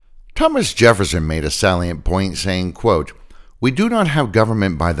Thomas Jefferson made a salient point saying, quote, "We do not have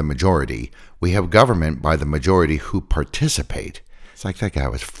government by the majority. We have government by the majority who participate." It's like that guy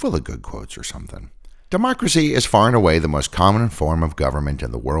was full of good quotes or something. Democracy is far and away the most common form of government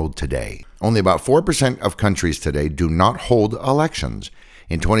in the world today. Only about 4% of countries today do not hold elections.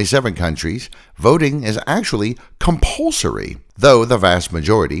 In 27 countries, voting is actually compulsory, though the vast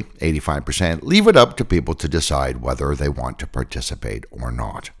majority, 85%, leave it up to people to decide whether they want to participate or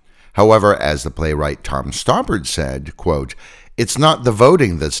not. However, as the playwright Tom Stoppard said, quote, "It's not the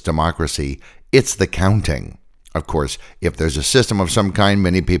voting that's democracy, it's the counting." Of course, if there's a system of some kind,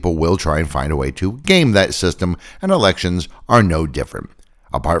 many people will try and find a way to game that system, and elections are no different.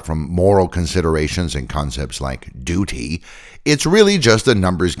 Apart from moral considerations and concepts like duty, it's really just a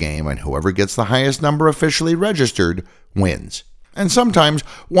numbers game, and whoever gets the highest number officially registered wins. And sometimes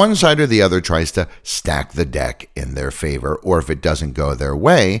one side or the other tries to stack the deck in their favor, or if it doesn't go their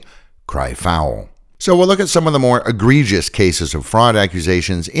way, cry foul. So we'll look at some of the more egregious cases of fraud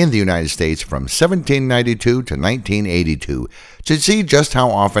accusations in the United States from 1792 to 1982 to see just how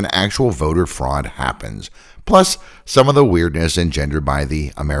often actual voter fraud happens, plus some of the weirdness engendered by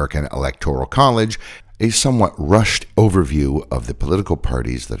the American Electoral College, a somewhat rushed overview of the political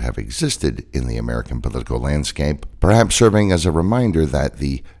parties that have existed in the American political landscape, perhaps serving as a reminder that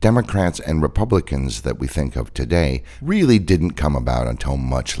the Democrats and Republicans that we think of today really didn't come about until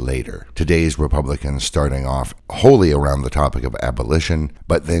much later. Today's Republicans starting off wholly around the topic of abolition,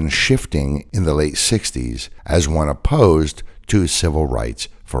 but then shifting in the late 60s as one opposed to civil rights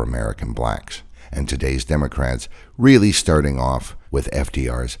for American blacks. And today's Democrats really starting off with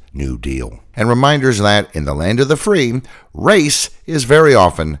FDR's New Deal. And reminders that in the land of the free, race is very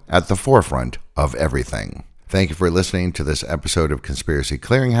often at the forefront of everything. Thank you for listening to this episode of Conspiracy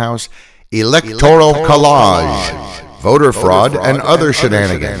Clearinghouse, Electoral Collage, Voter Fraud, and Other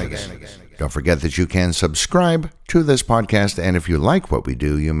Shenanigans. Don't forget that you can subscribe to this podcast, and if you like what we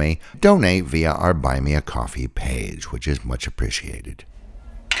do, you may donate via our Buy Me a Coffee page, which is much appreciated.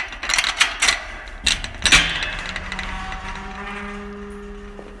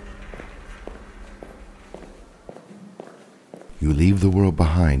 You leave the world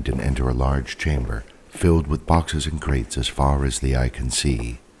behind and enter a large chamber filled with boxes and crates as far as the eye can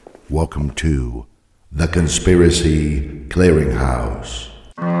see. Welcome to the Conspiracy Clearinghouse,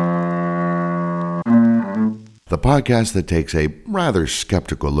 the podcast that takes a rather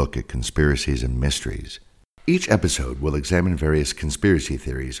skeptical look at conspiracies and mysteries. Each episode will examine various conspiracy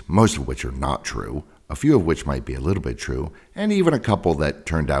theories, most of which are not true, a few of which might be a little bit true, and even a couple that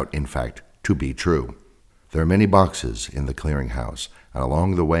turned out, in fact, to be true. There are many boxes in the clearinghouse, and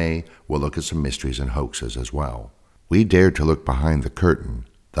along the way, we'll look at some mysteries and hoaxes as well. We dare to look behind the curtain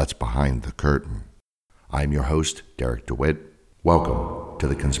that's behind the curtain. I'm your host, Derek DeWitt. Welcome to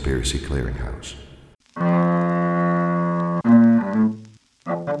the Conspiracy Clearinghouse.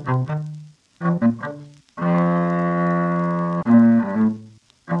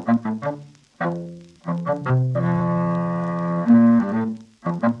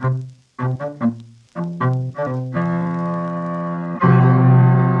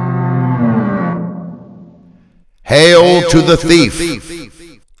 Hail to the thief!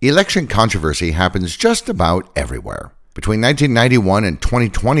 Election controversy happens just about everywhere. Between 1991 and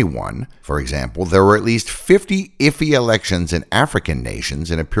 2021, for example, there were at least 50 iffy elections in African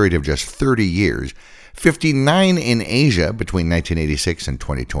nations in a period of just 30 years, 59 in Asia between 1986 and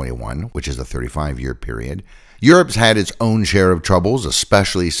 2021, which is a 35-year period. Europe's had its own share of troubles,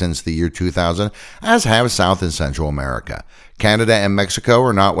 especially since the year 2000, as have South and Central America. Canada and Mexico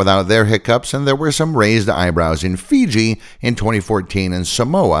are not without their hiccups, and there were some raised eyebrows in Fiji in 2014 and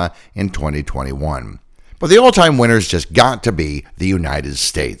Samoa in 2021. But the all-time winners just got to be the United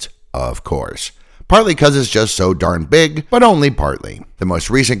States, of course. Partly because it's just so darn big, but only partly. The most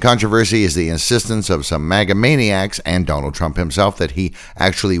recent controversy is the insistence of some MAGA maniacs and Donald Trump himself that he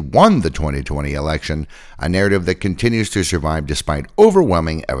actually won the 2020 election, a narrative that continues to survive despite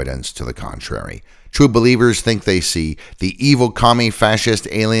overwhelming evidence to the contrary. True believers think they see the evil, commie, fascist,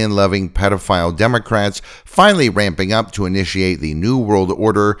 alien-loving, pedophile Democrats finally ramping up to initiate the New World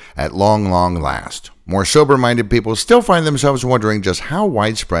Order at long last. More sober-minded people still find themselves wondering just how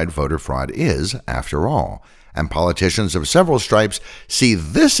widespread voter fraud is, after all. And politicians of several stripes see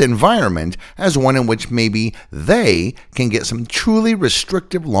this environment as one in which maybe they can get some truly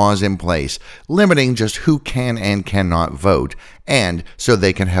restrictive laws in place, limiting just who can and cannot vote, and so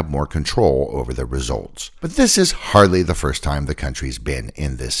they can have more control over the results. But this is hardly the first time the country's been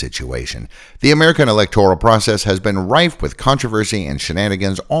in this situation. The American electoral process has been rife with controversy and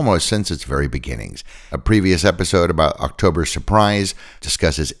shenanigans almost since its very beginnings. A previous episode about October Surprise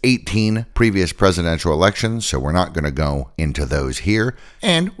discusses 18 previous presidential elections, so we're not going to go into those here,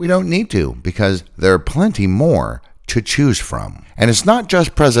 and we don't need to because there are plenty more to choose from. And it's not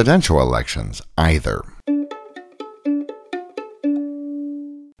just presidential elections either.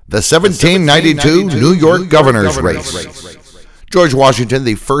 The 1792 New York governor's race. George Washington,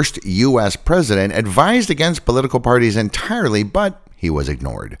 the first U.S. president, advised against political parties entirely, but he was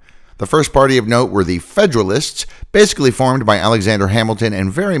ignored. The first party of note were the Federalists, basically formed by Alexander Hamilton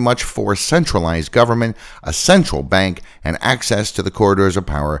and very much for centralized government, a central bank, and access to the corridors of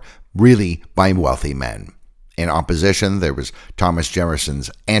power, really by wealthy men. In opposition, there was Thomas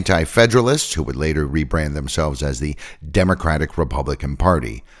Jefferson's Anti-Federalists, who would later rebrand themselves as the Democratic Republican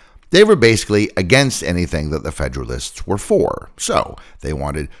Party. They were basically against anything that the Federalists were for. So they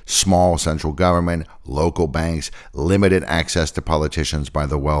wanted small central government, local banks, limited access to politicians by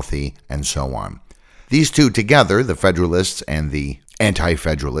the wealthy, and so on. These two together, the Federalists and the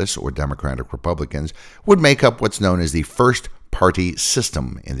Anti-Federalists, or Democratic Republicans, would make up what's known as the First Party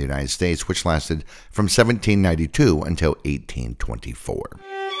System in the United States, which lasted from 1792 until 1824.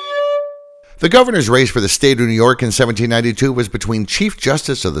 The governor's race for the state of New York in 1792 was between Chief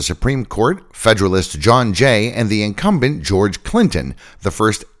Justice of the Supreme Court, Federalist John Jay, and the incumbent George Clinton, the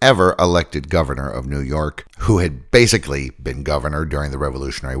first ever elected governor of New York, who had basically been governor during the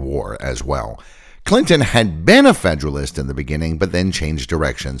Revolutionary War as well. Clinton had been a Federalist in the beginning, but then changed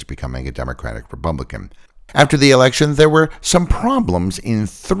directions, becoming a Democratic Republican. After the election, there were some problems in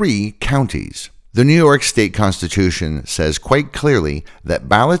 3 counties. The New York State Constitution says quite clearly that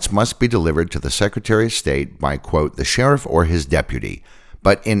ballots must be delivered to the Secretary of State by, quote, the sheriff or his deputy.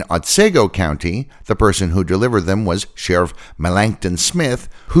 But in Otsego County, the person who delivered them was Sheriff Melancton Smith,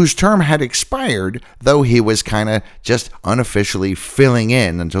 whose term had expired, though he was kind of just unofficially filling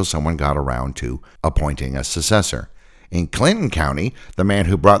in until someone got around to appointing a successor. In Clinton County, the man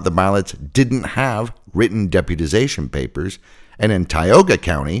who brought the ballots didn't have written deputization papers, and in Tioga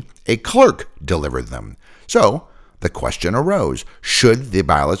County, a clerk delivered them. So the question arose, should the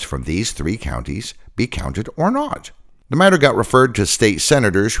ballots from these 3 counties be counted or not? The matter got referred to state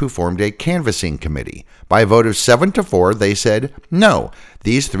senators who formed a canvassing committee. By a vote of 7-4, they said, no,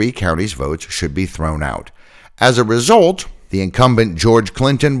 these 3 counties' votes should be thrown out. As a result, the incumbent George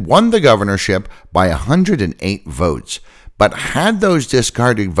Clinton won the governorship by 108 votes. But had those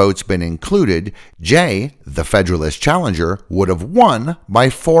discarded votes been included, Jay, the Federalist challenger, would have won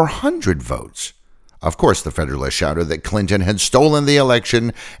by 400 votes. Of course, the Federalists shouted that Clinton had stolen the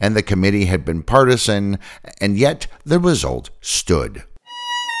election and the committee had been partisan, and yet the result stood.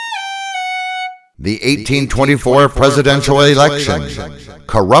 The 1824 presidential election.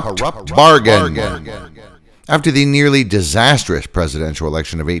 Corrupt bargain. After the nearly disastrous presidential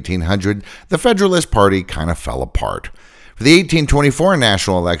election of 1800, the Federalist Party kind of fell apart. For the 1824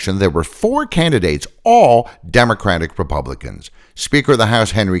 national election, there were 4 candidates, all Democratic Republicans. Speaker of the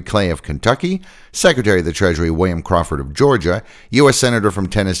House Henry Clay of Kentucky, Secretary of the Treasury William Crawford of Georgia, U.S. Senator from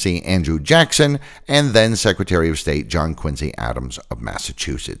Tennessee Andrew Jackson, and then Secretary of State John Quincy Adams of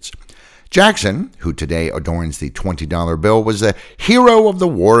Massachusetts. Jackson, who today adorns the $20 bill, was the hero of the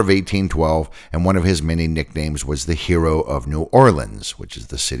War of 1812, and one of his many nicknames was the Hero of New Orleans, which is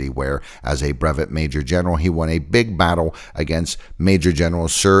the city where, as a brevet major general, he won a big battle against Major General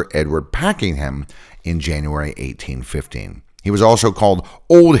Sir Edward Packenham in January 1815. He was also called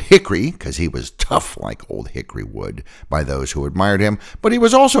Old Hickory, because he was tough like Old Hickory wood by those who admired him, but he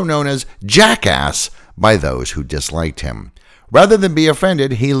was also known as Jackass by those who disliked him. Rather than be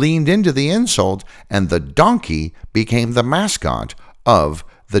offended, he leaned into the insult, and the donkey became the mascot of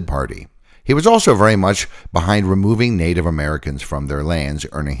the party. He was also very much behind removing Native Americans from their lands,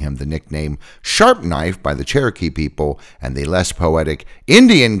 earning him the nickname Sharp Knife by the Cherokee people and the less poetic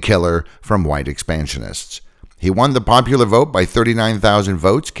Indian Killer from white expansionists. He won the popular vote by 39,000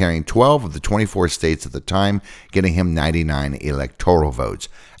 votes, carrying 12 of the 24 states at the time, getting him 99 electoral votes.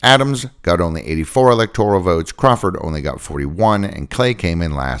 Adams got only 84 electoral votes, Crawford only got 41, and Clay came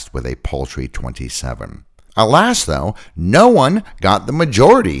in last with a paltry 27. Alas, though, no one got the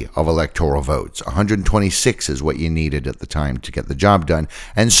majority of electoral votes. 126 is what you needed at the time to get the job done.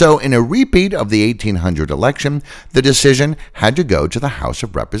 And so, in a repeat of the 1800 election, the decision had to go to the House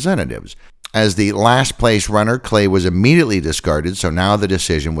of Representatives. As the last place runner, Clay was immediately discarded, so now the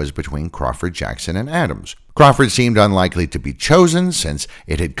decision was between Crawford, Jackson, and Adams. Crawford seemed unlikely to be chosen since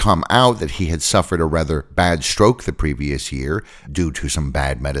it had come out that he had suffered a rather bad stroke the previous year due to some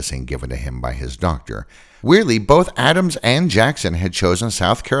bad medicine given to him by his doctor. Weirdly, both Adams and Jackson had chosen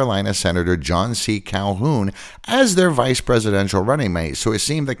South Carolina Senator John C. Calhoun as their vice presidential running mate, so it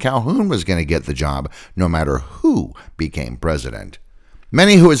seemed that Calhoun was going to get the job no matter who became president.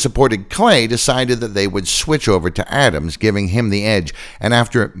 Many who had supported Clay decided that they would switch over to Adams, giving him the edge, and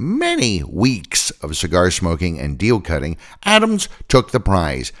after many weeks of cigar smoking and deal cutting, Adams took the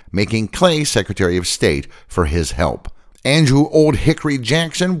prize, making Clay Secretary of State for his help. Andrew Old Hickory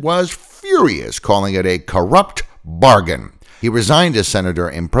Jackson was furious, calling it a corrupt bargain. He resigned as senator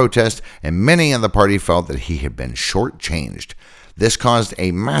in protest, and many in the party felt that he had been shortchanged. This caused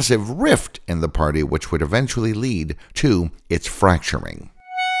a massive rift in the party, which would eventually lead to its fracturing.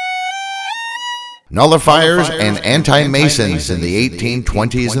 Nullifiers and anti-Masons in the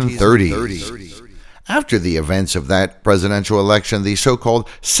 1820s and 30s. After the events of that presidential election, the so-called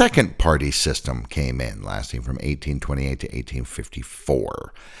second party system came in, lasting from 1828 to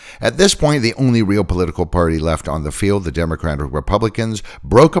 1854. At this point, the only real political party left on the field, the Democratic Republicans,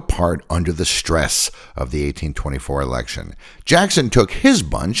 broke apart under the stress of the 1824 election. Jackson took his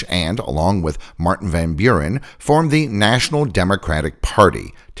bunch and, along with Martin Van Buren, formed the National Democratic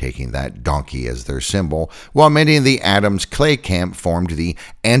Party, taking that donkey as their symbol, while many in the Adams-Clay camp formed the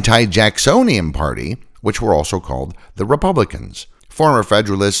Anti-Jacksonian Party, which were also called the Republicans. Former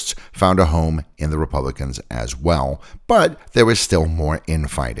Federalists found a home in the Republicans as well, but there was still more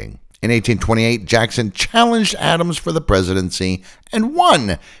infighting. In 1828, Jackson challenged Adams for the presidency and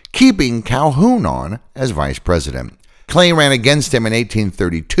won, keeping Calhoun on as vice president. Clay ran against him in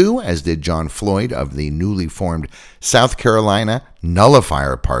 1832, as did John Floyd of the newly formed South Carolina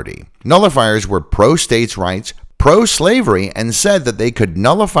Nullifier Party. Nullifiers were pro-states' rights, pro-slavery, and said that they could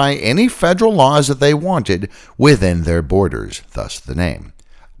nullify any federal laws that they wanted within their borders, thus the name.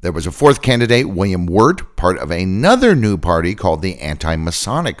 There was a fourth candidate, William Wirt, part of another new party called the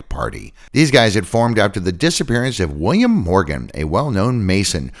Anti-Masonic Party. These guys had formed after the disappearance of William Morgan, a well-known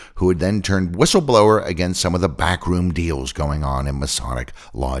Mason, who had then turned whistleblower against some of the backroom deals going on in Masonic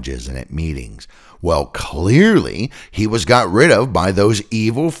lodges and at meetings. Well, clearly, he was got rid of by those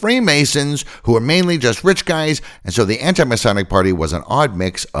evil Freemasons who were mainly just rich guys, and so the Anti-Masonic Party was an odd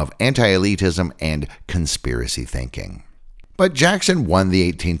mix of anti-elitism and conspiracy thinking. But Jackson won the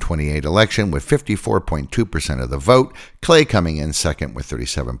 1828 election with 54.2% of the vote, Clay coming in second with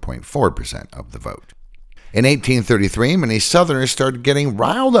 37.4% of the vote. In 1833, many Southerners started getting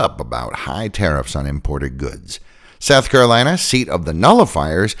riled up about high tariffs on imported goods. South Carolina, seat of the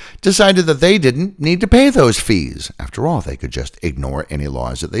Nullifiers, decided that they didn't need to pay those fees. After all, they could just ignore any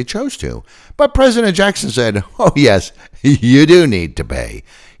laws that they chose to. But President Jackson said, oh yes, you do need to pay.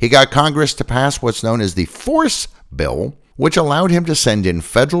 He got Congress to pass what's known as the Force Bill, which allowed him to send in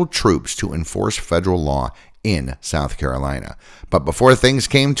federal troops to enforce federal law in South Carolina. But before things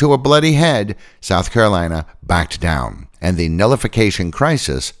came to a bloody head, South Carolina backed down, and the nullification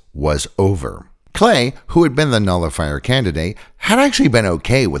crisis was over. Clay, who had been the nullifier candidate, had actually been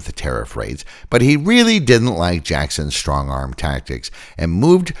okay with the tariff rates, but he really didn't like Jackson's strong-arm tactics and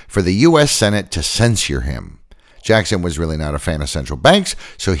moved for the U.S. Senate to censure him. Jackson was really not a fan of central banks,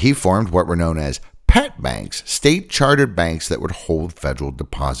 so he formed what were known as pet banks, state-chartered banks that would hold federal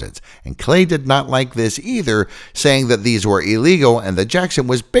deposits. And Clay did not like this either, saying that these were illegal and that Jackson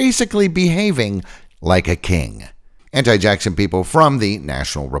was basically behaving like a king. Anti-Jackson people from the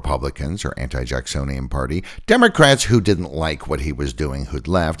National Republicans, or Anti-Jacksonian Party, Democrats who didn't like what he was doing who'd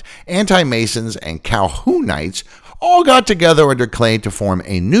left, anti-Masons, and Calhounites all got together under Clay to form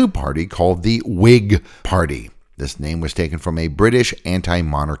a new party called the Whig Party. This name was taken from a British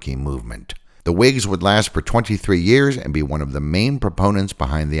anti-monarchy movement. The Whigs would last for 23 years and be one of the main proponents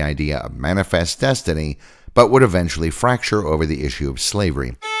behind the idea of manifest destiny, but would eventually fracture over the issue of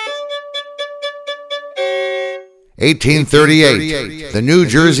slavery. 1838, the New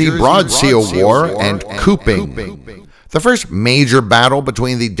Jersey Broad Seal War and cooping. The first major battle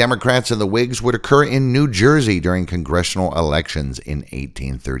between the Democrats and the Whigs would occur in New Jersey during congressional elections in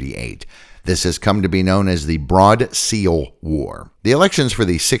 1838. This has come to be known as the Broad Seal War. The elections for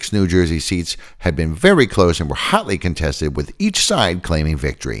the 6 New Jersey seats had been very close and were hotly contested, with each side claiming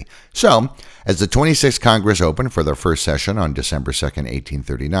victory. So, as the 26th Congress opened for their first session on December 2,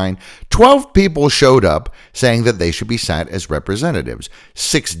 1839, 12 people showed up saying that they should be sat as representatives,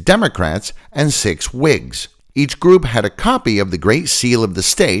 6 Democrats and 6 Whigs. Each group had a copy of the Great Seal of the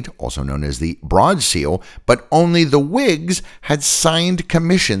State, also known as the Broad Seal, but only the Whigs had signed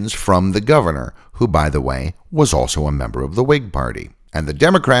commissions from the governor, who, by the way, was also a member of the Whig Party. And the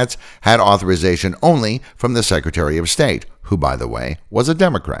Democrats had authorization only from the Secretary of State, who, by the way, was a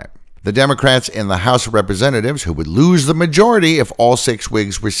Democrat. The Democrats in the House of Representatives, who would lose the majority if all 6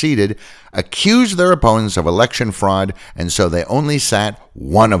 Whigs were seated, accused their opponents of election fraud, and so they only sat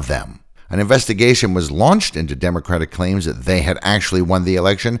one of them. An investigation was launched into Democratic claims that they had actually won the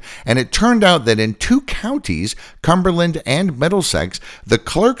election, and it turned out that in 2 counties, Cumberland and Middlesex, the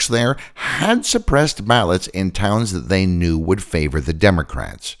clerks there had suppressed ballots in towns that they knew would favor the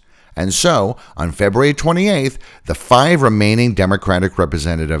Democrats. And so, on February 28th, the 5 remaining Democratic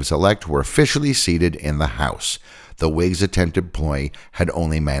representatives-elect were officially seated in the House. The Whigs' attempted ploy had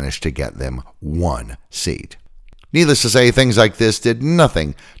only managed to get them 1 seat. Needless to say, things like this did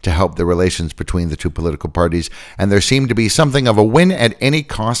nothing to help the relations between the 2 political parties, and there seemed to be something of a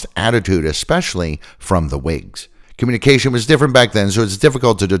win-at-any-cost attitude, especially from the Whigs. Communication was different back then, so it's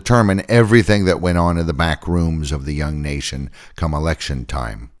difficult to determine everything that went on in the back rooms of the young nation come election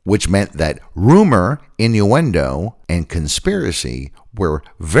time, which meant that rumor, innuendo, and conspiracy were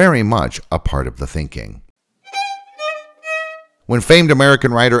very much a part of the thinking. When famed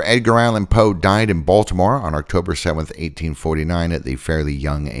American writer Edgar Allan Poe died in Baltimore on October 7, 1849, at the fairly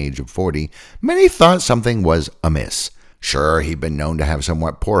young age of 40, many thought something was amiss. Sure, he'd been known to have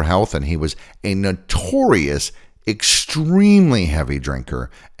somewhat poor health, and he was a notorious, extremely heavy drinker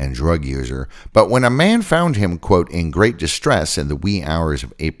and drug user, but when a man found him, quote, in great distress in the wee hours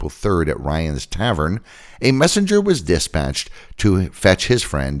of April 3rd at Ryan's Tavern, a messenger was dispatched to fetch his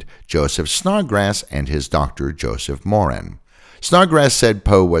friend Joseph Snodgrass and his doctor Joseph Morin. Snodgrass said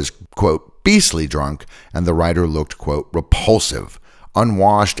Poe was, quote, beastly drunk, and the writer looked, quote, repulsive.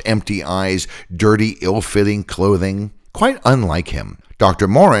 Unwashed, empty eyes, dirty, ill-fitting clothing, quite unlike him. Dr.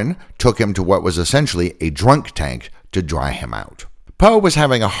 Morin took him to what was essentially a drunk tank to dry him out. Poe was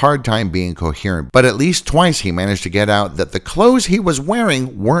having a hard time being coherent, but at least twice he managed to get out that the clothes he was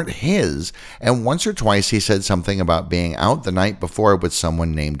wearing weren't his, and once or twice he said something about being out the night before with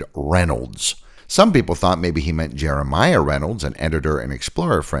someone named Reynolds. Some people thought maybe he meant Jeremiah Reynolds, an editor and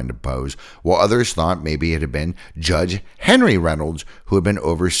explorer friend of Poe's, while others thought maybe it had been Judge Henry Reynolds, who had been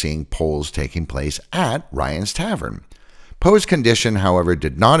overseeing polls taking place at Ryan's Tavern. Poe's condition, however,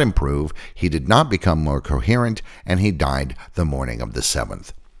 did not improve, he did not become more coherent, and he died the morning of the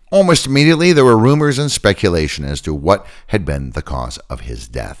 7th. Almost immediately, there were rumors and speculation as to what had been the cause of his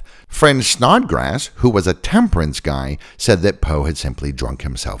death. Friend Snodgrass, who was a temperance guy, said that Poe had simply drunk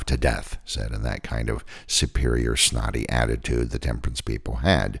himself to death, said in that kind of superior, snotty attitude the temperance people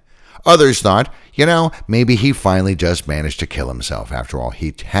had. Others thought, maybe he finally just managed to kill himself. After all,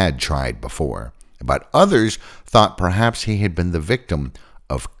 he had tried before. But others thought perhaps he had been the victim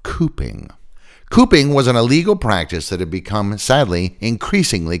of cooping. Cooping was an illegal practice that had become, sadly,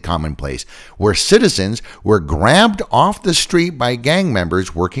 increasingly commonplace, where citizens were grabbed off the street by gang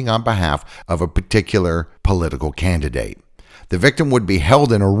members working on behalf of a particular political candidate. The victim would be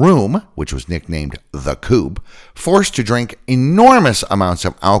held in a room, which was nicknamed the coop, forced to drink enormous amounts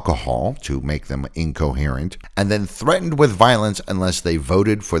of alcohol to make them incoherent, and then threatened with violence unless they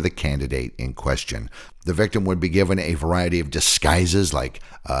voted for the candidate in question. The victim would be given a variety of disguises like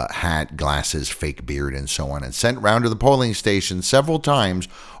hat, glasses, fake beard, and so on, and sent round to the polling station several times,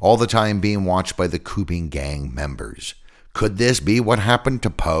 all the time being watched by the cooping gang members. Could this be what happened to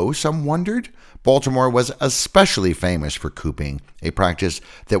Poe, some wondered? Baltimore was especially famous for cooping, a practice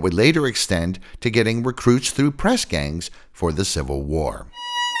that would later extend to getting recruits through press gangs for the Civil War.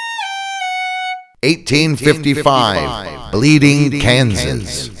 1855, Bleeding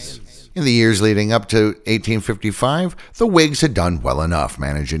Kansas. In the years leading up to 1855, the Whigs had done well enough,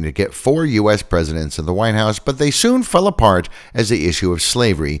 managing to get 4 U.S. presidents in the White House, but they soon fell apart as the issue of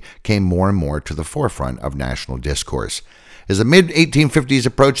slavery came more and more to the forefront of national discourse. As the mid-1850s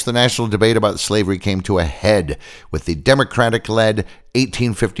approached, the national debate about slavery came to a head with the Democratic-led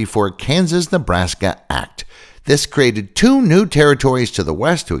 1854 Kansas-Nebraska Act. This created 2 new territories to the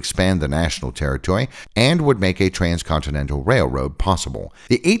west to expand the national territory and would make a transcontinental railroad possible.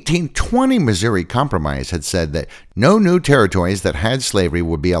 The 1820 Missouri Compromise had said that no new territories that had slavery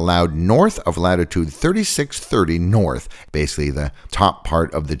would be allowed north of latitude 3630 north. Basically, the top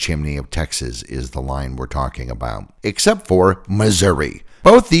part of the chimney of Texas is the line we're talking about, except for Missouri.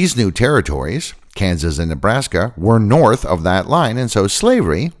 Both these new territories, Kansas and Nebraska, were north of that line, and so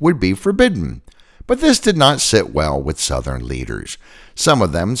slavery would be forbidden. But this did not sit well with Southern leaders. Some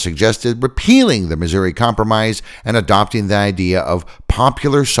of them suggested repealing the Missouri Compromise and adopting the idea of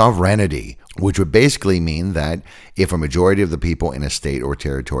popular sovereignty, which would basically mean that if a majority of the people in a state or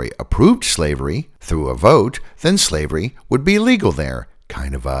territory approved slavery through a vote, then slavery would be legal there.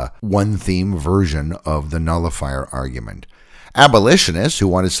 Kind of a one-theme version of the nullifier argument. Abolitionists who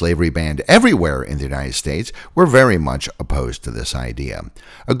wanted slavery banned everywhere in the United States were very much opposed to this idea.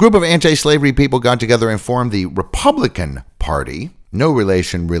 A group of anti-slavery people got together and formed the Republican Party, no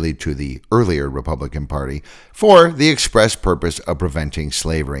relation really to the earlier Republican Party, for the express purpose of preventing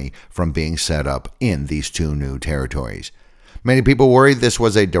slavery from being set up in these two new territories. Many people worried this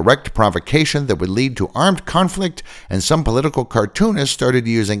was a direct provocation that would lead to armed conflict, and some political cartoonists started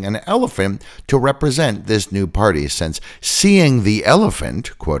using an elephant to represent this new party, since seeing the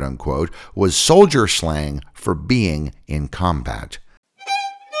elephant, quote unquote, was soldier slang for being in combat.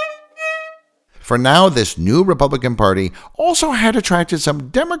 For now, this new Republican Party also had attracted some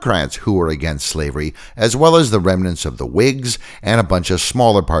Democrats who were against slavery, as well as the remnants of the Whigs and a bunch of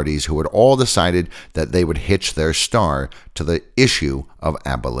smaller parties who had all decided that they would hitch their star to the issue of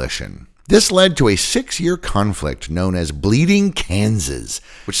abolition. This led to a 6-year conflict known as Bleeding Kansas,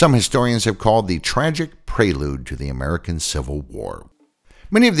 which some historians have called the tragic prelude to the American Civil War.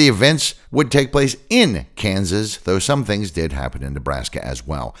 Many of the events would take place in Kansas, though some things did happen in Nebraska as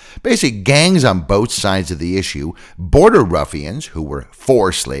well. Basically, gangs on both sides of the issue, border ruffians who were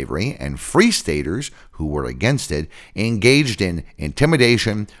for slavery and free staters who were against it, engaged in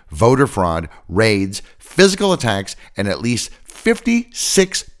intimidation, voter fraud, raids, physical attacks, and at least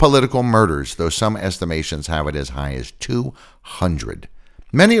 56 political murders, though some estimations have it as high as 200.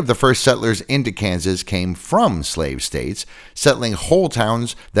 Many of the first settlers into Kansas came from slave states, settling whole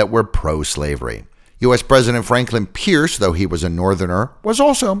towns that were pro-slavery. U.S. President Franklin Pierce, though he was a Northerner, was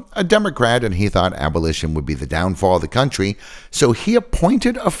also a Democrat, and he thought abolition would be the downfall of the country, so he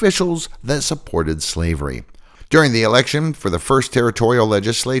appointed officials that supported slavery. During the election for the first territorial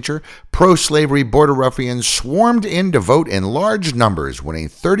legislature, pro-slavery border ruffians swarmed in to vote in large numbers, winning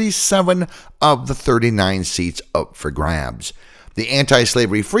 37 of the 39 seats up for grabs. The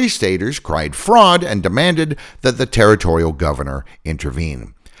anti-slavery free staters cried fraud and demanded that the territorial governor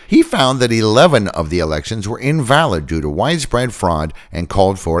intervene. He found that 11 of the elections were invalid due to widespread fraud and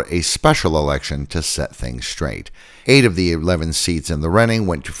called for a special election to set things straight. 8 of the 11 seats in the running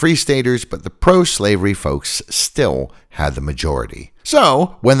went to free staters, but the pro-slavery folks still had the majority.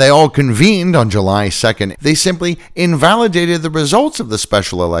 So, when they all convened on July 2nd, they simply invalidated the results of the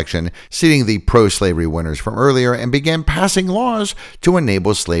special election, seating the pro-slavery winners from earlier, and began passing laws to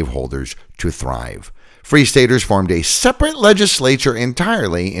enable slaveholders to thrive. Free staters formed a separate legislature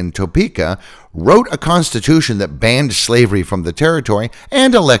entirely in Topeka, wrote a constitution that banned slavery from the territory,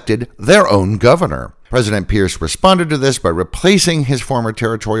 and elected their own governor. President Pierce responded to this by replacing his former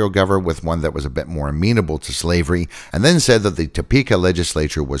territorial governor with one that was a bit more amenable to slavery, and then said that the Topeka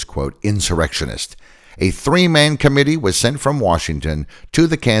legislature was, quote, insurrectionist. A 3-man committee was sent from Washington to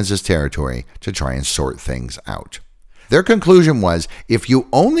the Kansas territory to try and sort things out. Their conclusion was, if you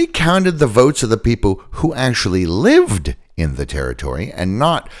only counted the votes of the people who actually lived in the territory and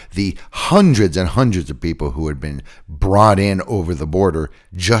not the hundreds and hundreds of people who had been brought in over the border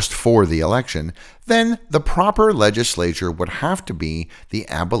just for the election, then the proper legislature would have to be the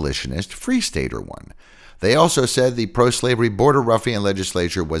abolitionist free stater one. They also said the pro-slavery border ruffian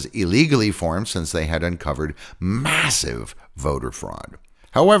legislature was illegally formed since they had uncovered massive voter fraud.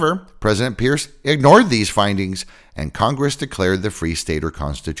 However, President Pierce ignored these findings, and Congress declared the Free Stater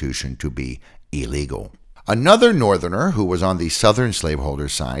Constitution to be illegal. Another Northerner who was on the Southern slaveholder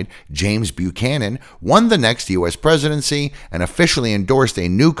side, James Buchanan, won the next U.S. presidency and officially endorsed a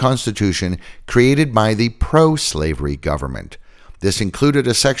new constitution created by the pro-slavery government. This included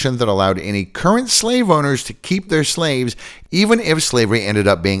a section that allowed any current slave owners to keep their slaves, even if slavery ended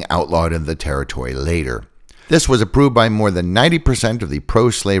up being outlawed in the territory later. This was approved by more than 90% of the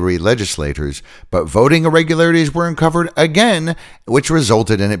pro-slavery legislators, but voting irregularities were uncovered again, which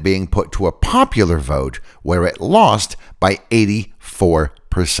resulted in it being put to a popular vote, where it lost by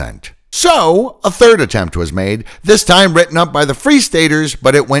 84%. So, a third attempt was made, this time written up by the Free Staters,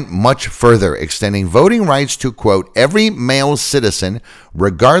 but it went much further, extending voting rights to, quote, every male citizen,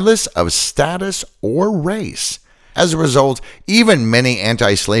 regardless of status or race. As a result, even many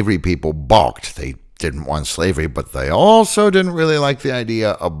anti-slavery people balked. They didn't want slavery, but they also didn't really like the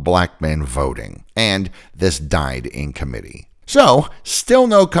idea of black men voting, and this died in committee. So, still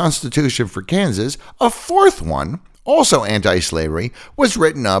no constitution for Kansas. A fourth one also anti-slavery, was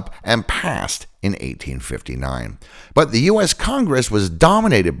written up and passed in 1859. But the U.S. Congress was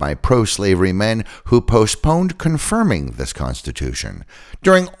dominated by pro-slavery men who postponed confirming this Constitution.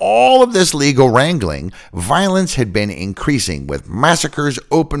 During all of this legal wrangling, violence had been increasing with massacres,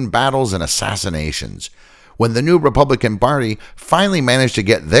 open battles, and assassinations. When the new Republican Party finally managed to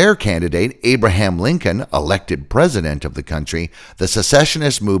get their candidate, Abraham Lincoln, elected president of the country, the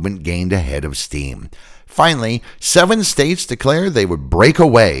secessionist movement gained a head of steam. Finally, 7 states declared they would break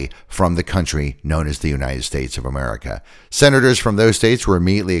away from the country known as the United States of America. Senators from those states were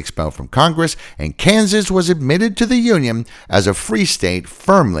immediately expelled from Congress, and Kansas was admitted to the Union as a free state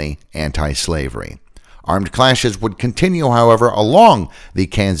firmly anti-slavery. Armed clashes would continue, however, along the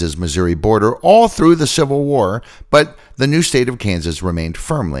Kansas-Missouri border all through the Civil War, but the new state of Kansas remained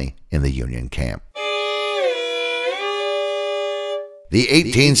firmly in the Union camp. The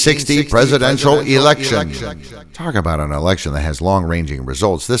 1860 presidential election. Talk about an election that has long-ranging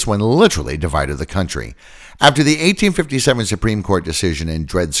results. This one literally divided the country. After the 1857 Supreme Court decision in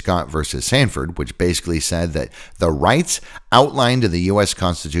Dred Scott versus Sanford, which basically said that the rights outlined in the U.S.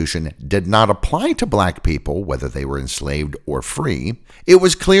 Constitution did not apply to black people, whether they were enslaved or free, it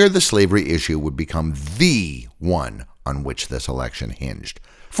was clear the slavery issue would become the one on which this election hinged.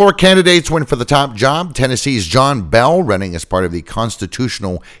 4 candidates went for the top job. Tennessee's John Bell, running as part of the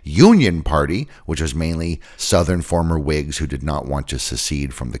Constitutional Union Party, which was mainly Southern former Whigs who did not want to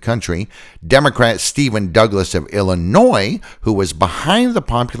secede from the country. Democrat Stephen Douglas of Illinois, who was behind the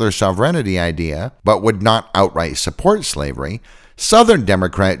popular sovereignty idea, but would not outright support slavery. Southern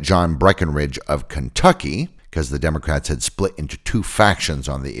Democrat John Breckinridge of Kentucky, because the Democrats had split into 2 factions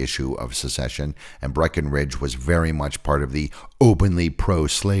on the issue of secession, and Breckinridge was very much part of the openly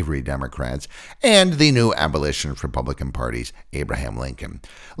pro-slavery Democrats, and the new abolitionist Republican parties, Abraham Lincoln.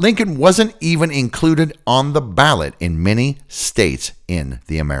 Lincoln wasn't even included on the ballot in many states in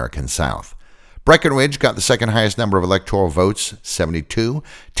the American South. Breckinridge got the second highest number of electoral votes, 72,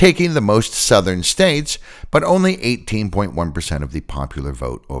 taking the most southern states, but only 18.1% of the popular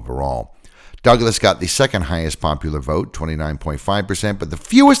vote overall. Douglas got the second highest popular vote, 29.5%, but the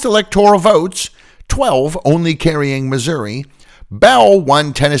fewest electoral votes, 12, only carrying Missouri. Bell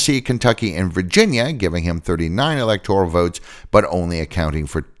won Tennessee, Kentucky, and Virginia, giving him 39 electoral votes, but only accounting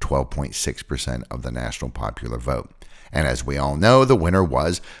for 12.6% of the national popular vote. And as we all know, the winner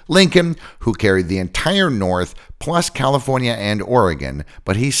was Lincoln, who carried the entire North, plus California and Oregon,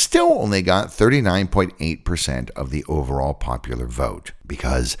 but he still only got 39.8% of the overall popular vote,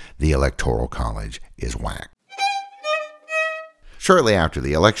 because the Electoral College is whack. Shortly after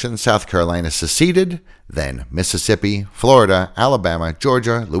the election, South Carolina seceded, then Mississippi, Florida, Alabama,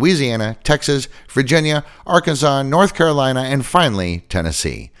 Georgia, Louisiana, Texas, Virginia, Arkansas, North Carolina, and finally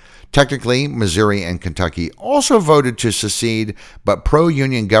Tennessee. Technically, Missouri and Kentucky also voted to secede, but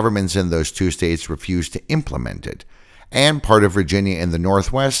pro-union governments in those 2 states refused to implement it. And part of Virginia in the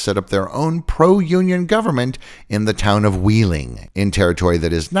Northwest set up their own pro-union government in the town of Wheeling, in territory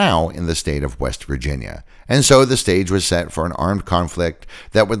that is now in the state of West Virginia. And so the stage was set for an armed conflict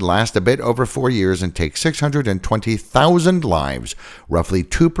that would last a bit over 4 years and take 620,000 lives, roughly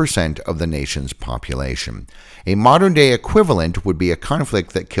 2% of the nation's population. A modern-day equivalent would be a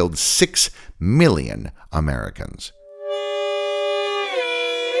conflict that killed 6 million Americans.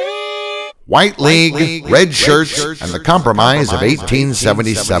 White League, red shirts, and the Compromise of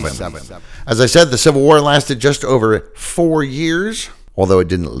 1877. As I said, the Civil War lasted just over 4 years, although it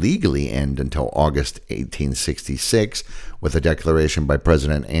didn't legally end until August 1866 with a declaration by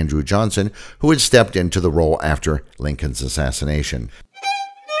President Andrew Johnson, who had stepped into the role after Lincoln's assassination.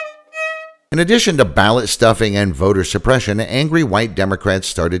 In addition to ballot stuffing and voter suppression, angry white Democrats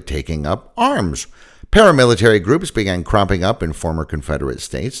started taking up arms. Paramilitary groups began cropping up in former Confederate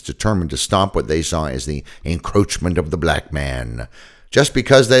states, determined to stop what they saw as the encroachment of the black man. Just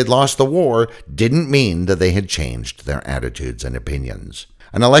because they'd lost the war didn't mean that they had changed their attitudes and opinions.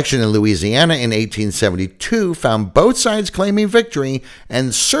 An election in Louisiana in 1872 found both sides claiming victory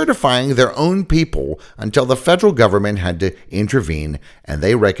and certifying their own people until the federal government had to intervene, and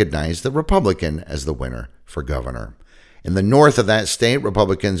they recognized the Republican as the winner for governor. In the north of that state,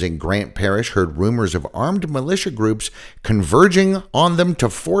 Republicans in Grant Parish heard rumors of armed militia groups converging on them to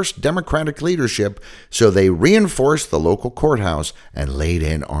force Democratic leadership, so they reinforced the local courthouse and laid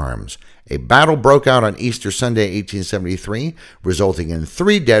in arms. A battle broke out on Easter Sunday, 1873, resulting in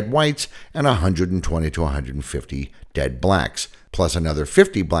 3 dead whites and 120 to 150 dead blacks, plus another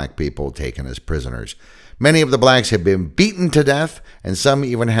 50 black people taken as prisoners. Many of the blacks had been beaten to death, and some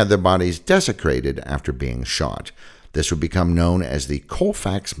even had their bodies desecrated after being shot. This would become known as the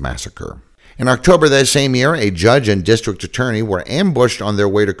Colfax Massacre. In October that same year, a judge and district attorney were ambushed on their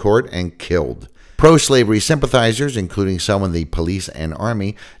way to court and killed. Pro-slavery sympathizers, including some in the police and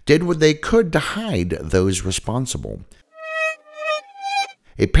army, did what they could to hide those responsible.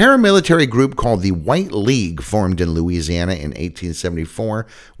 A paramilitary group called the White League formed in Louisiana in 1874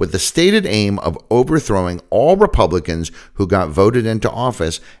 with the stated aim of overthrowing all Republicans who got voted into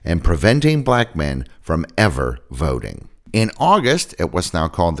office and preventing black men from ever voting. In August, at what's now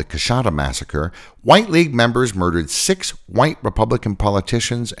called the Coshada Massacre, White League members murdered 6 white Republican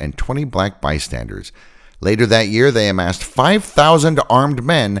politicians and 20 black bystanders. Later that year, they amassed 5,000 armed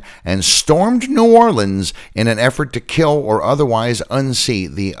men and stormed New Orleans in an effort to kill or otherwise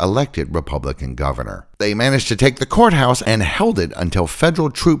unseat the elected Republican governor. They managed to take the courthouse and held it until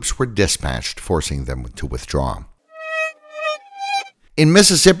federal troops were dispatched, forcing them to withdraw. In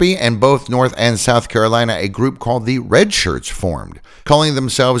Mississippi and both North and South Carolina, a group called the Red Shirts formed. Calling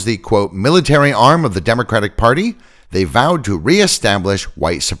themselves the, quote, military arm of the Democratic Party, they vowed to reestablish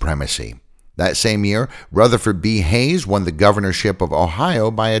white supremacy. That same year, Rutherford B. Hayes won the governorship of Ohio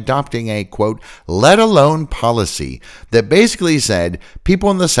by adopting a, quote, let alone policy that basically said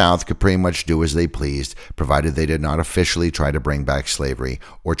people in the South could pretty much do as they pleased, provided they did not officially try to bring back slavery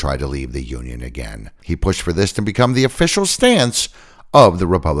or try to leave the Union again. He pushed for this to become the official stance of the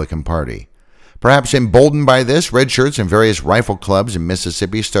Republican Party. Perhaps emboldened by this, Red Shirts and various rifle clubs in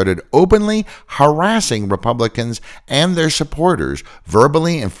Mississippi started openly harassing Republicans and their supporters,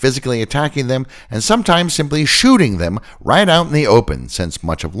 verbally and physically attacking them, and sometimes simply shooting them right out in the open. Since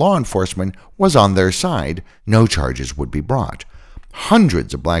much of law enforcement was on their side, no charges would be brought.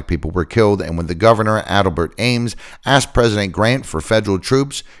 Hundreds of black people were killed, and when the governor, Adelbert Ames, asked President Grant for federal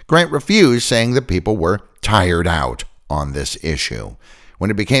troops, Grant refused, saying the people were tired out on this issue. When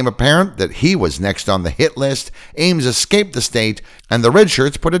it became apparent that he was next on the hit list, Ames escaped the state, and the Red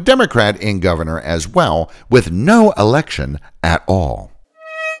Shirts put a Democrat in governor as well, with no election at all.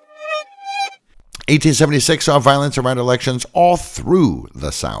 1876 saw violence around elections all through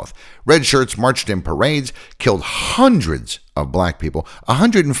the South. Red Shirts marched in parades, killed hundreds of black people,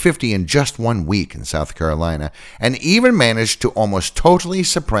 150 in just 1 week in South Carolina, and even managed to almost totally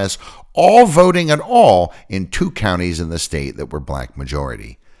suppress all voting at all in 2 counties in the state that were black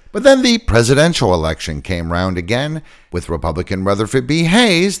majority. But then the presidential election came round again, with Republican Rutherford B.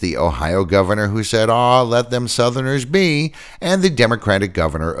 Hayes, the Ohio governor who said, let them Southerners be, and the Democratic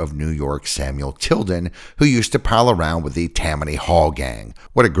governor of New York, Samuel Tilden, who used to pal around with the Tammany Hall gang.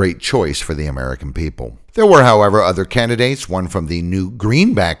 What a great choice for the American people. There were, however, other candidates, one from the New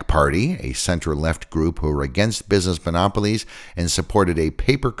Greenback Party, a center-left group who were against business monopolies and supported a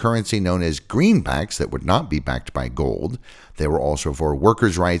paper currency known as greenbacks that would not be backed by gold. They were also for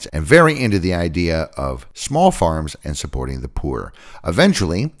workers' rights and very into the idea of small farms and supporting the poor.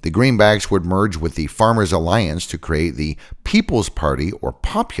 Eventually, the Greenbacks would merge with the Farmers Alliance to create the People's Party, or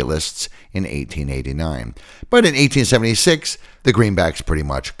Populists, in 1889. But in 1876, the Greenbacks pretty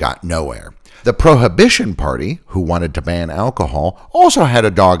much got nowhere. The Prohibition Party, who wanted to ban alcohol, also had a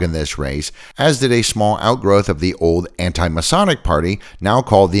dog in this race, as did a small outgrowth of the old anti-Masonic Party, now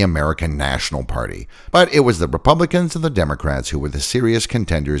called the American National Party. But it was the Republicans and the Democrats who were the serious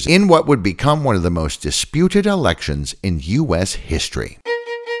contenders in what would become one of the most disputed elections in U.S. history.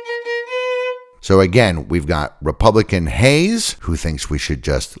 So again, we've got Republican Hayes, who thinks we should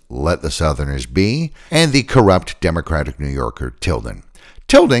just let the Southerners be, and the corrupt Democratic New Yorker Tilden.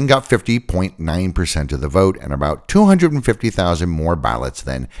 Tilden got 50.9% of the vote and about 250,000 more ballots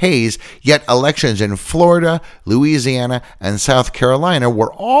than Hayes, yet elections in Florida, Louisiana, and South Carolina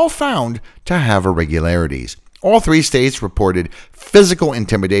were all found to have irregularities. All 3 states reported physical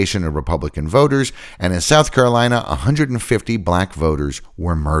intimidation of Republican voters, and in South Carolina, 150 black voters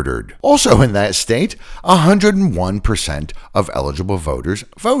were murdered. Also in that state, 101% of eligible voters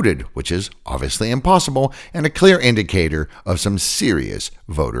voted, which is obviously impossible and a clear indicator of some serious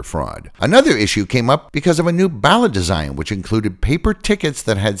voter fraud. Another issue came up because of a new ballot design, which included paper tickets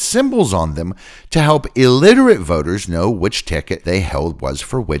that had symbols on them to help illiterate voters know which ticket they held was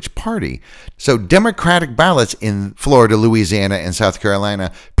for which party. So Democratic ballots in Florida, Louisiana, and South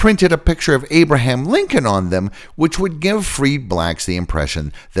Carolina printed a picture of Abraham Lincoln on them, which would give freed blacks the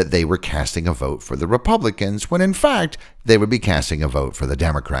impression that they were casting a vote for the Republicans, when in fact they would be casting a vote for the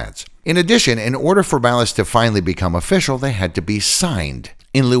Democrats. In addition, in order for ballots to finally become official, they had to be signed.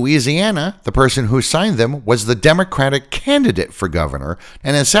 In Louisiana, the person who signed them was the Democratic candidate for governor,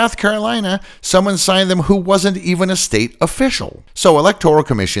 and in South Carolina, someone signed them who wasn't even a state official. So electoral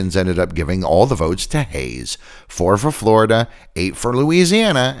commissions ended up giving all the votes to Hayes, 4 for Florida, 8 for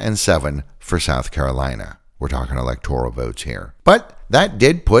Louisiana, and 7 for South Carolina. We're talking electoral votes here. But that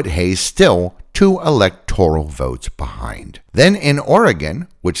did put Hayes still 2 electoral votes behind. Then in Oregon,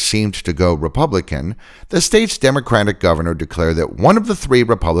 which seemed to go Republican, the state's Democratic governor declared that one of the 3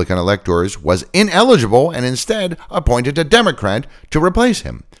 Republican electors was ineligible and instead appointed a Democrat to replace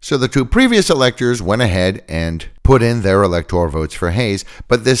him. So the 2 previous electors went ahead and put in their electoral votes for Hayes,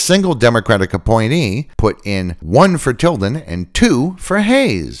 but this single Democratic appointee put in 1 for Tilden and 2 for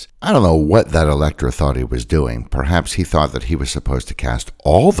Hayes. I don't know what that elector thought he was doing. Perhaps he thought that he was supposed to cast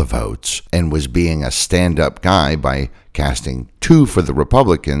all the votes and was being a stand-up guy by casting 2 for the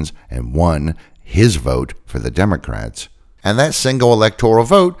Republicans and 1, his vote, for the Democrats. And that single electoral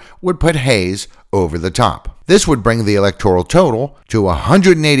vote would put Hayes over the top. This would bring the electoral total to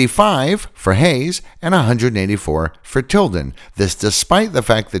 185 for Hayes and 184 for Tilden. This despite the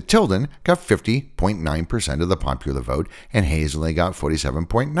fact that Tilden got 50.9% of the popular vote and Hayes only got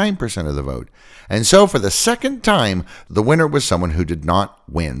 47.9% of the vote. And so for the second time, the winner was someone who did not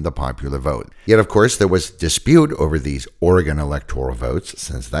win the popular vote. Yet, of course, there was dispute over these Oregon electoral votes,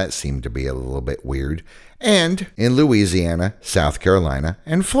 since that seemed to be a little bit weird, and in Louisiana, South Carolina,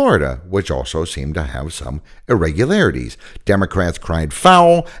 and Florida, which also seemed to have some irregularities. Democrats cried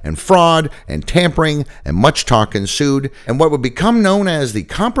foul and fraud and tampering, and much talk ensued, and what would become known as the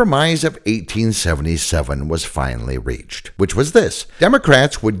Compromise of 1877 was finally reached, which was this: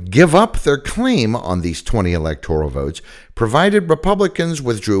 Democrats would give up their claim on these 20 electoral votes, provided Republicans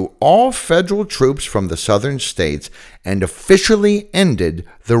withdrew all federal troops from the southern states and officially ended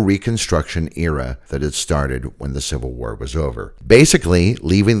the Reconstruction era that had started when the Civil War was over, basically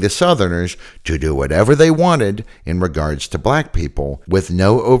leaving the Southerners to do whatever they wanted in regards to black people with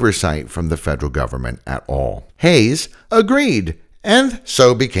no oversight from the federal government at all. Hayes agreed, and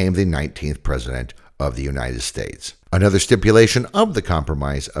so became the 19th president of the United States. Another stipulation of the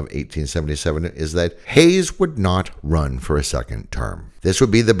Compromise of 1877 is that Hayes would not run for a second term. This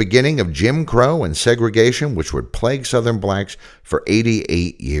would be the beginning of Jim Crow and segregation, which would plague Southern blacks for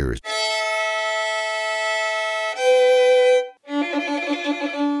 88 years.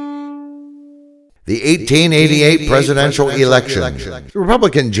 The 1888 presidential election. The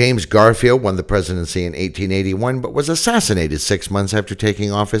Republican James Garfield won the presidency in 1881, but was assassinated 6 months after taking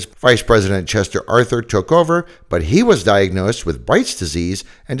office. Vice President Chester Arthur took over, but he was diagnosed with Bright's disease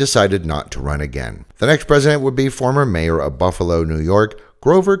and decided not to run again. The next president would be former mayor of Buffalo, New York,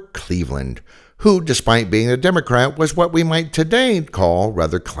 Grover Cleveland, who, despite being a Democrat, was what we might today call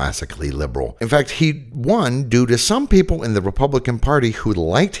rather classically liberal. In fact, he won due to some people in the Republican Party who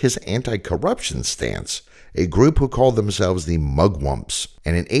liked his anti-corruption stance, a group who called themselves the Mugwumps.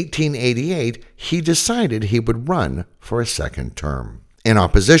 And in 1888, he decided he would run for a second term. In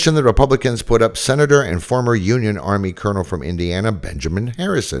opposition, the Republicans put up Senator and former Union Army Colonel from Indiana, Benjamin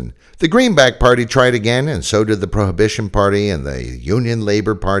Harrison. The Greenback Party tried again, and so did the Prohibition Party, and the Union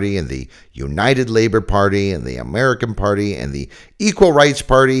Labor Party, and the United Labor Party, and the American Party, and the Equal Rights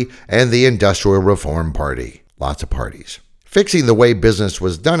Party, and the Industrial Reform Party. Lots of parties. Fixing the way business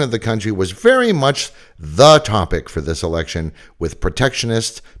was done in the country was very much the topic for this election, with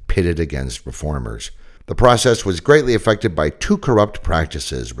protectionists pitted against reformers. The process was greatly affected by 2 corrupt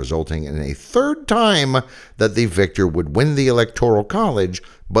practices, resulting in a third time that the victor would win the Electoral College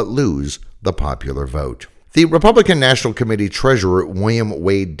but lose the popular vote. The Republican National Committee Treasurer William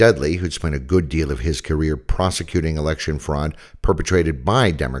Wade Dudley, who'd spent a good deal of his career prosecuting election fraud perpetrated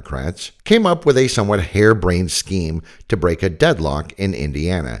by Democrats, came up with a somewhat harebrained scheme to break a deadlock in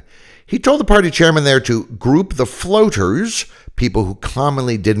Indiana. He told the party chairman there to group the floaters, people who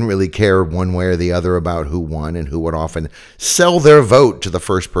commonly didn't really care one way or the other about who won and who would often sell their vote to the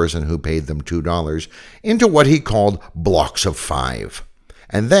first person who paid them $2, into what he called blocks of 5.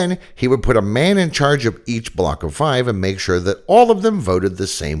 And then he would put a man in charge of each block of 5 and make sure that all of them voted the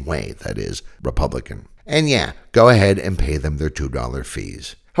same way, that is, Republican. And yeah, go ahead and pay them their $2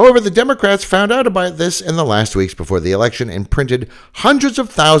 fees. However, the Democrats found out about this in the last weeks before the election and printed hundreds of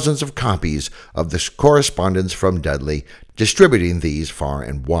thousands of copies of the correspondence from Dudley, distributing these far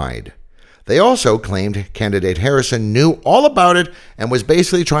and wide. They also claimed candidate Harrison knew all about it and was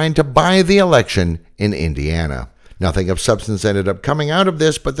basically trying to buy the election in Indiana. Nothing of substance ended up coming out of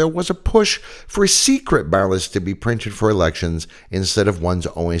this, but there was a push for secret ballots to be printed for elections instead of ones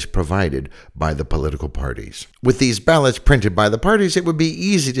always provided by the political parties. With these ballots printed by the parties, it would be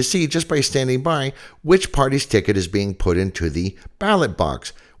easy to see just by standing by which party's ticket is being put into the ballot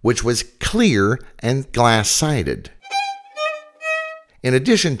box, which was clear and glass-sided. In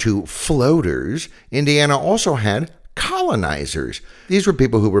addition to floaters, Indiana also had colonizers. These were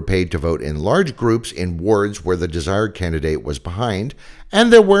people who were paid to vote in large groups in wards where the desired candidate was behind,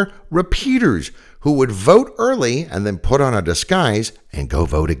 and there were repeaters who would vote early and then put on a disguise and go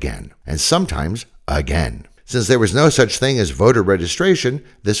vote again, and sometimes again. Since there was no such thing as voter registration,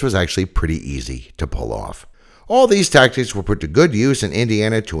 this was actually pretty easy to pull off. All these tactics were put to good use in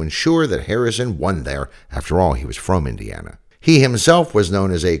Indiana to ensure that Harrison won there. After all, he was from Indiana. He himself was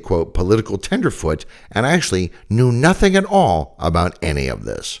known as a, quote, political tenderfoot, and actually knew nothing at all about any of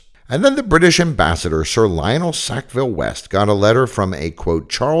this. And then the British ambassador, Sir Lionel Sackville-West, got a letter from a, quote,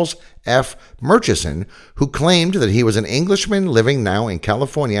 Charles F. Murchison, who claimed that he was an Englishman living now in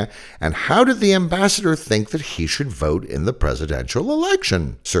California, and how did the ambassador think that he should vote in the presidential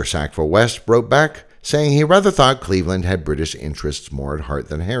election? Sir Sackville-West wrote back, saying he rather thought Cleveland had British interests more at heart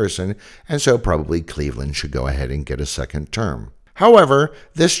than Harrison, and so probably Cleveland should go ahead and get a second term. However,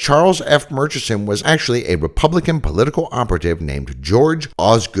 this Charles F. Murchison was actually a Republican political operative named George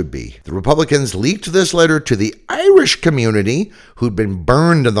Osgoodby. The Republicans leaked this letter to the Irish community, who'd been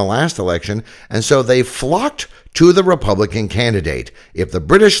burned in the last election, and so they flocked to the Republican candidate. If the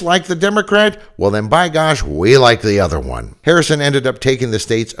British like the Democrat, well then by gosh, we like the other one. Harrison ended up taking the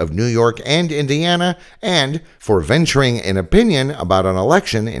states of New York and Indiana, and for venturing an opinion about an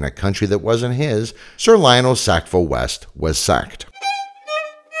election in a country that wasn't his, Sir Lionel Sackville-West was sacked.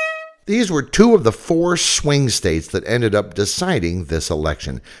 These were two of the four swing states that ended up deciding this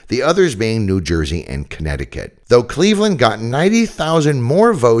election, the others being New Jersey and Connecticut. Though Cleveland got 90,000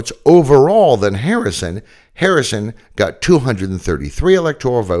 more votes overall than Harrison, Harrison got 233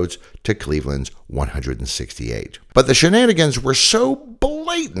 electoral votes to Cleveland's 168. But the shenanigans were so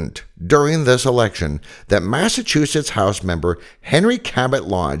blatant during this election that Massachusetts House member Henry Cabot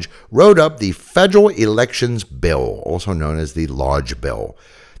Lodge wrote up the Federal Elections Bill, also known as the Lodge Bill.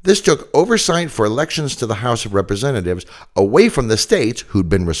 This took oversight for elections to the House of Representatives away from the states, who'd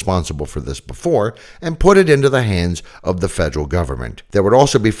been responsible for this before, and put it into the hands of the federal government. There would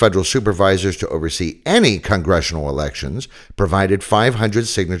also be federal supervisors to oversee any congressional elections, provided 500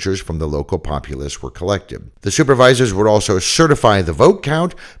 signatures from the local populace were collected. The supervisors would also certify the vote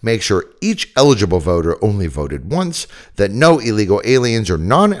count, make sure each eligible voter only voted once, that no illegal aliens or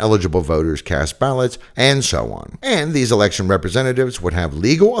non-eligible voters cast ballots, and so on. And these election representatives would have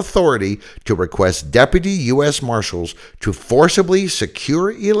legal authority to request deputy U.S. Marshals to forcibly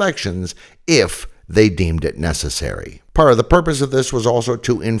secure elections if they deemed it necessary. Part of the purpose of this was also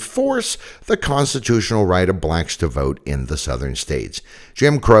to enforce the constitutional right of blacks to vote in the southern states.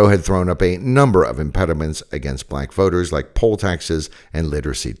 Jim Crow had thrown up a number of impediments against black voters, like poll taxes and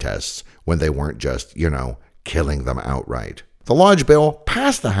literacy tests, when they weren't just, killing them outright. The Lodge Bill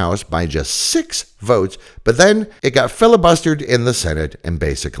passed the House by just 6 votes, but then it got filibustered in the Senate and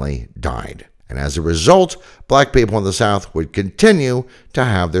basically died. And as a result, black people in the South would continue to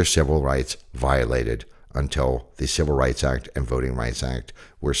have their civil rights violated until the Civil Rights Act and Voting Rights Act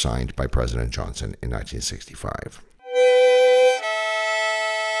were signed by President Johnson in 1965.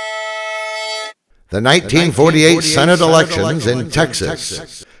 The 1948 Senate elections in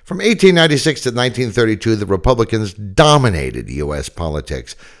Texas. From 1896 to 1932, the Republicans dominated U.S.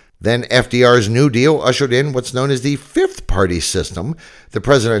 politics. Then FDR's New Deal ushered in what's known as the fifth party system. The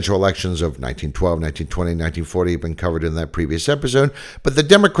presidential elections of 1912, 1920, 1940 have been covered in that previous episode, but the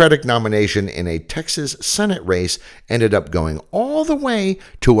Democratic nomination in a Texas Senate race ended up going all the way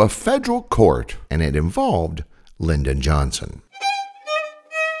to a federal court, and it involved Lyndon Johnson.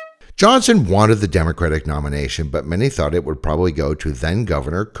 Johnson wanted the Democratic nomination, but many thought it would probably go to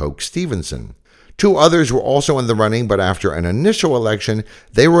then-Governor Coke Stevenson. 2 others were also in the running, but after an initial election,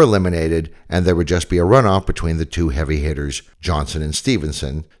 they were eliminated, and there would just be a runoff between the 2 heavy hitters, Johnson and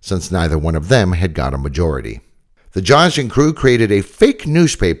Stevenson, since neither one of them had got a majority. The Johnson crew created a fake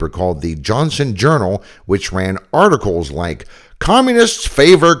newspaper called the Johnson Journal, which ran articles like, "Communists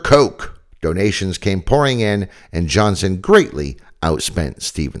favor Coke." Donations came pouring in, and Johnson greatly outspent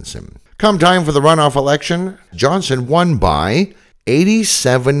Stevenson. Come time for the runoff election, Johnson won by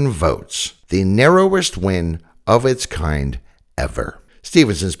 87 votes, the narrowest win of its kind ever.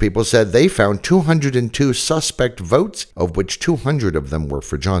 Stevenson's people said they found 202 suspect votes, of which 200 of them were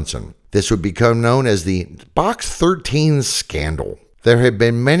for Johnson. This would become known as the Box 13 scandal. There had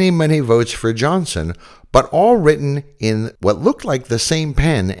been many, many votes for Johnson, but all written in what looked like the same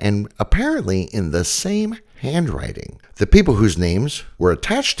pen and apparently in the same handwriting. The people whose names were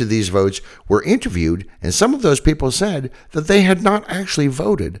attached to these votes were interviewed, and some of those people said that they had not actually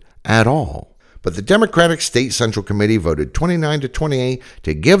voted at all. But the Democratic State Central Committee voted 29 to 28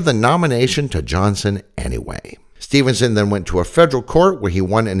 to give the nomination to Johnson anyway. Stevenson then went to a federal court where he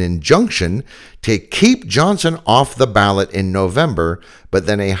won an injunction to keep Johnson off the ballot in November, but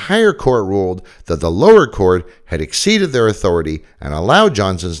then a higher court ruled that the lower court had exceeded their authority and allowed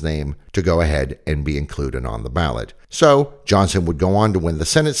Johnson's name to go ahead and be included on the ballot. So Johnson would go on to win the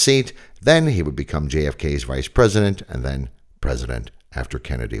Senate seat, then he would become JFK's vice president, and then president after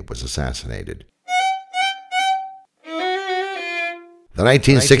Kennedy was assassinated. The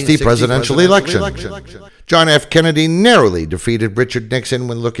 1960 presidential election. John F. Kennedy narrowly defeated Richard Nixon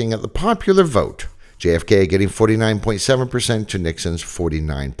when looking at the popular vote, JFK getting 49.7% to Nixon's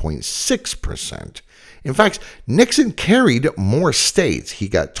 49.6%. In fact, Nixon carried more states. He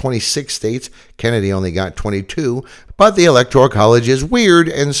got 26 states, Kennedy only got 22, but the Electoral College is weird,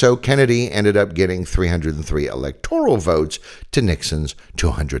 and so Kennedy ended up getting 303 electoral votes to Nixon's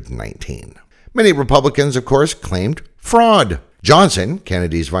 219. Many Republicans, of course, claimed fraud. Johnson,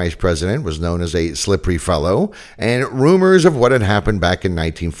 Kennedy's vice president, was known as a slippery fellow, and rumors of what had happened back in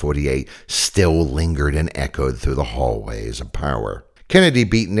 1948 still lingered and echoed through the hallways of power. Kennedy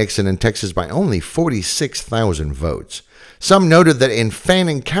beat Nixon in Texas by only 46,000 votes. Some noted that in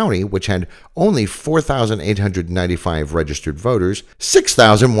Fannin County, which had only 4,895 registered voters,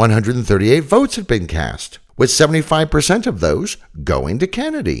 6,138 votes had been cast, with 75% of those going to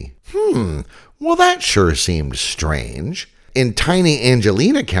Kennedy. Well, that sure seemed strange. In tiny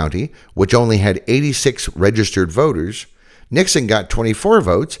Angelina County, which only had 86 registered voters, Nixon got 24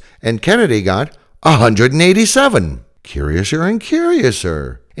 votes and Kennedy got 187. Curiouser and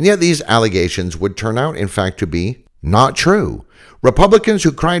curiouser. And yet these allegations would turn out, in fact, to be not true. Republicans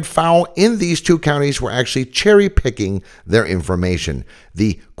who cried foul in these two counties were actually cherry-picking their information.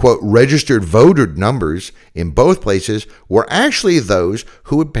 The, quote, registered voter numbers in both places were actually those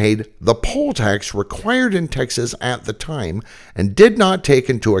who had paid the poll tax required in Texas at the time and did not take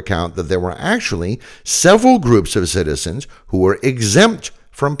into account that there were actually several groups of citizens who were exempt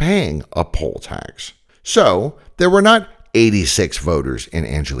from paying a poll tax. So, there were not 86 voters in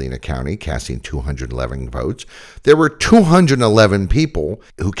Angelina County casting 211 votes. There were 211 people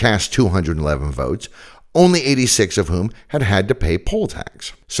who cast 211 votes, only 86 of whom had to pay poll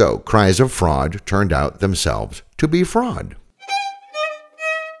tax. So, cries of fraud turned out themselves to be fraud.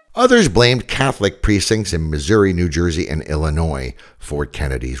 Others blamed Catholic precincts in Missouri, New Jersey, and Illinois for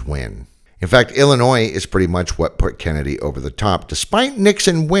Kennedy's win. In fact, Illinois is pretty much what put Kennedy over the top, despite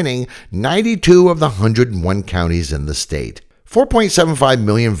Nixon winning 92 of the 101 counties in the state. 4.75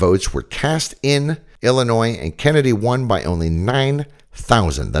 million votes were cast in Illinois, and Kennedy won by only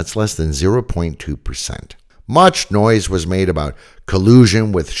 9,000. That's less than 0.2%. Much noise was made about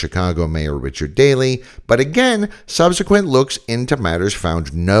collusion with Chicago Mayor Richard Daley, but again, subsequent looks into matters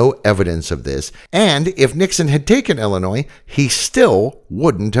found no evidence of this, and if Nixon had taken Illinois, he still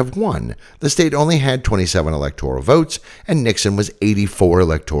wouldn't have won. The state only had 27 electoral votes, and Nixon was 84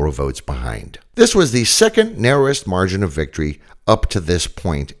 electoral votes behind. This was the second narrowest margin of victory up to this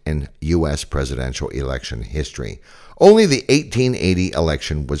point in U.S. presidential election history. Only the 1880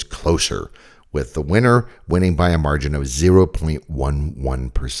 election was closer, with the winner winning by a margin of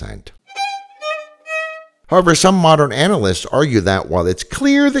 0.11%. However, some modern analysts argue that while it's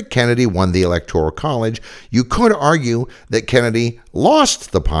clear that Kennedy won the Electoral College, you could argue that Kennedy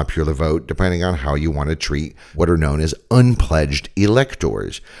lost the popular vote, depending on how you want to treat what are known as unpledged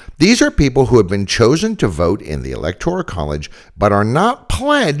electors. These are people who have been chosen to vote in the Electoral College, but are not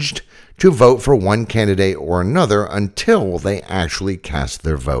pledged to vote for one candidate or another until they actually cast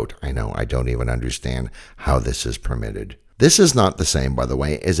their vote. I know, I don't even understand how this is permitted. This is not the same, by the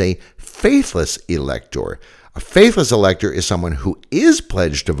way, as a faithless elector. A faithless elector is someone who is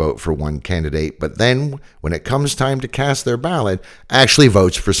pledged to vote for one candidate, but then, when it comes time to cast their ballot, actually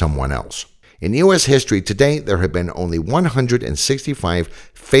votes for someone else. In U.S. history to date, there have been only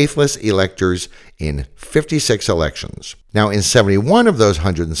 165 faithless electors in 56 elections. Now, in 71 of those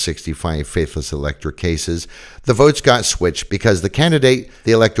 165 faithless elector cases, the votes got switched because the candidate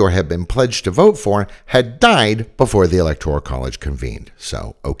the elector had been pledged to vote for had died before the Electoral College convened.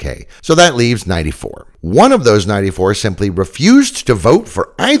 So that leaves 94. One of those 94 simply refused to vote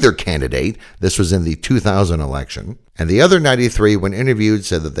for either candidate. This was in the 2000 election. And the other 93, when interviewed,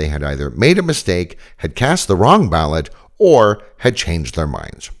 said that they had either made a mistake, had cast the wrong ballot, or had changed their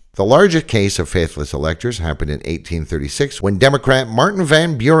minds. The largest case of faithless electors happened in 1836 when Democrat Martin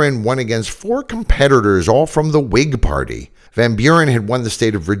Van Buren won against 4 competitors, all from the Whig Party. Van Buren had won the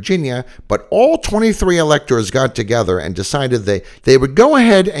state of Virginia, but all 23 electors got together and decided they would go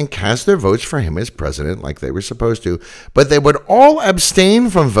ahead and cast their votes for him as president like they were supposed to, but they would all abstain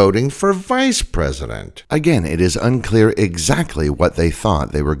from voting for vice president. Again, it is unclear exactly what they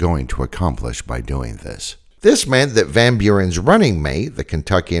thought they were going to accomplish by doing this. This meant that Van Buren's running mate, the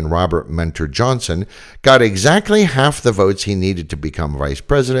Kentuckian Robert Mentor Johnson, got exactly half the votes he needed to become vice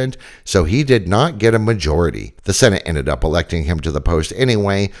president, so he did not get a majority. The Senate ended up electing him to the post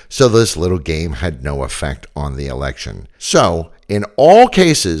anyway, so this little game had no effect on the election. So, in all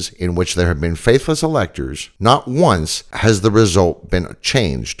cases in which there have been faithless electors, not once has the result been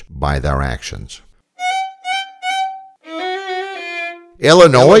changed by their actions.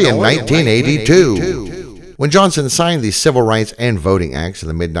 Illinois in 1982. When Johnson signed the Civil Rights and Voting Acts in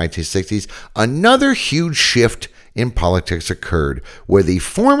the mid-1960s, another huge shift in politics occurred, where the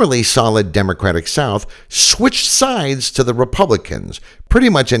formerly solid Democratic South switched sides to the Republicans, pretty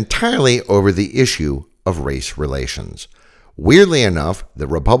much entirely over the issue of race relations. Weirdly enough, the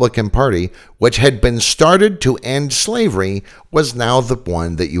Republican Party, which had been started to end slavery, was now the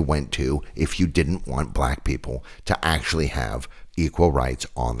one that you went to if you didn't want black people to actually have equal rights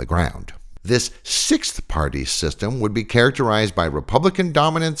on the ground. This sixth party system would be characterized by Republican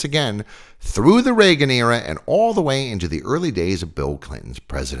dominance again through the Reagan era and all the way into the early days of Bill Clinton's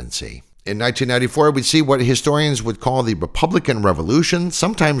presidency. In 1994, we'd see what historians would call the Republican Revolution,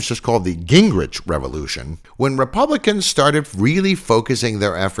 sometimes just called the Gingrich Revolution, when Republicans started really focusing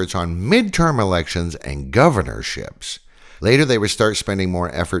their efforts on midterm elections and governorships. Later, they would start spending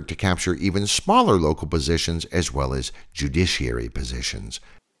more effort to capture even smaller local positions as well as judiciary positions.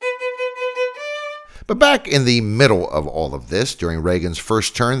 But back in the middle of all of this, during Reagan's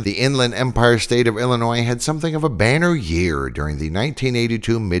first term, the Inland Empire state of Illinois had something of a banner year during the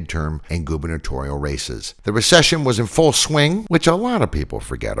 1982 midterm and gubernatorial races. The recession was in full swing, which a lot of people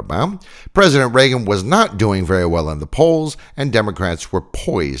forget about. President Reagan was not doing very well in the polls, and Democrats were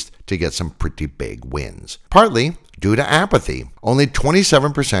poised to get some pretty big wins. Partly due to apathy. Only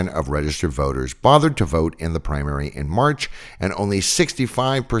 27% of registered voters bothered to vote in the primary in March, and only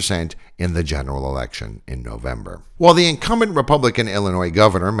 65% in the general election in November. While the incumbent Republican Illinois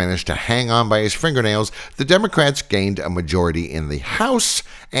governor managed to hang on by his fingernails, the Democrats gained a majority in the House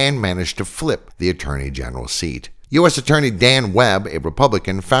and managed to flip the Attorney General seat. U.S. Attorney Dan Webb, a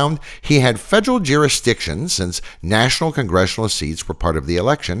Republican, found he had federal jurisdiction since national congressional seats were part of the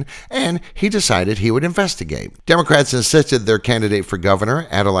election, and he decided he would investigate. Democrats insisted their candidate for governor,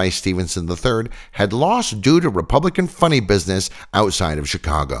 Adlai Stevenson III, had lost due to Republican funny business outside of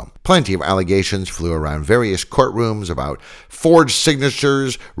Chicago. Plenty of allegations flew around various courtrooms about forged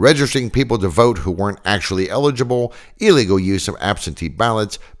signatures, registering people to vote who weren't actually eligible, illegal use of absentee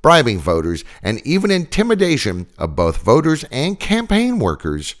ballots, bribing voters, and even intimidation of both voters and campaign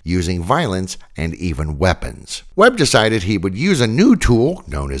workers using violence and even weapons. Webb decided he would use a new tool,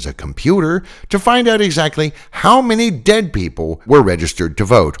 known as a computer, to find out exactly how many dead people were registered to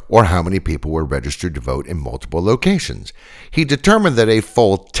vote, or how many people were registered to vote in multiple locations. He determined that a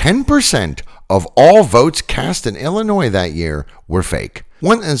full 10% of all votes cast in Illinois that year were fake.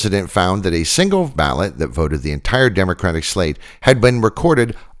 One incident found that a single ballot that voted the entire Democratic slate had been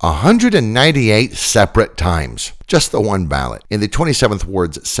recorded 198 separate times. Just the one ballot. In the 27th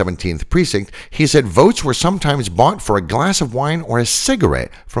Ward's 17th precinct, he said votes were sometimes bought for a glass of wine or a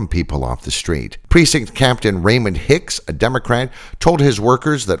cigarette from people off the street. Precinct Captain Raymond Hicks, a Democrat, told his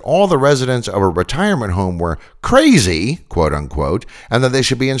workers that all the residents of a retirement home were crazy, quote unquote, and that they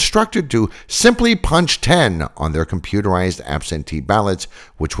should be instructed to simply punch 10 on their computerized absentee ballots,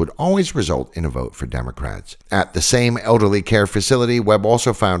 which would always result in a vote for Democrats. At the same elderly care facility, Webb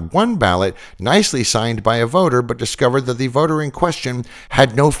also found one ballot nicely signed by a voter, but discovered that the voter in question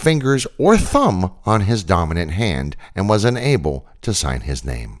had no fingers or thumb on his dominant hand and was unable to sign his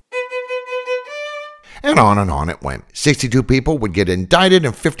name. And on it went. 62 people would get indicted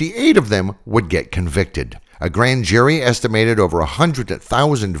and 58 of them would get convicted. A grand jury estimated over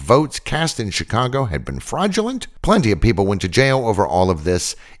 100,000 votes cast in Chicago had been fraudulent. Plenty of people went to jail over all of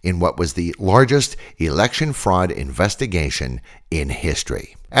this in what was the largest election fraud investigation in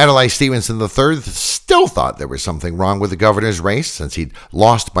history. Adlai Stevenson III still thought there was something wrong with the governor's race since he'd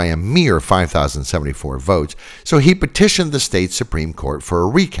lost by a mere 5,074 votes, so he petitioned the state Supreme Court for a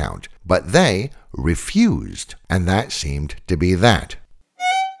recount, but they refused, and that seemed to be that.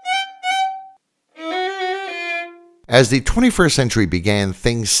 As the 21st century began,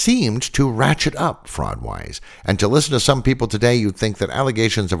 things seemed to ratchet up fraud-wise, and to listen to some people today, you'd think that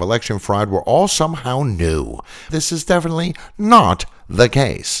allegations of election fraud were all somehow new. This is definitely not the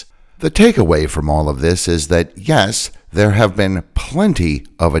case. The takeaway from all of this is that, yes, there have been plenty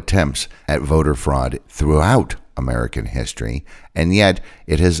of attempts at voter fraud throughout American history, and yet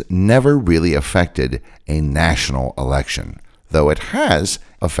it has never really affected a national election, though it has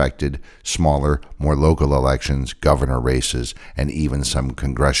affected smaller, more local elections, governor races, and even some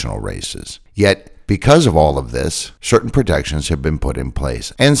congressional races. Yet, because of all of this, certain protections have been put in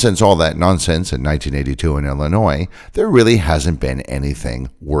place. And since all that nonsense in 1982 in Illinois, there really hasn't been anything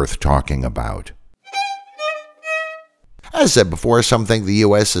worth talking about. As said before, some think the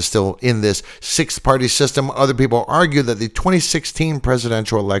U.S. is still in this six-party system. Other people argue that the 2016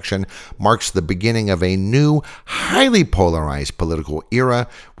 presidential election marks the beginning of a new, highly polarized political era,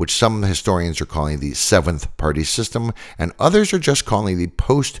 which some historians are calling the seventh-party system, and others are just calling the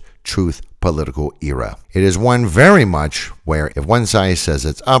post-truth political era. It is one very much where if one side says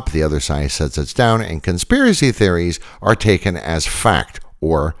it's up, the other side says it's down, and conspiracy theories are taken as fact,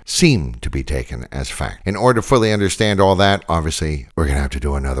 or seem to be taken as fact. In order to fully understand all that, obviously, we're going to have to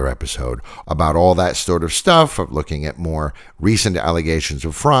do another episode about all that sort of stuff, of looking at more recent allegations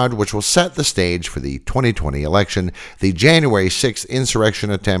of fraud, which will set the stage for the 2020 election, the January 6th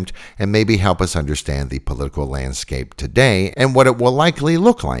insurrection attempt, and maybe help us understand the political landscape today and what it will likely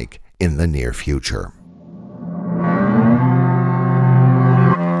look like in the near future.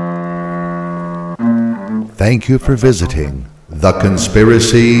 Thank you for visiting The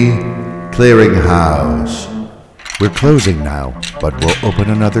Conspiracy Clearinghouse. We're closing now, but we'll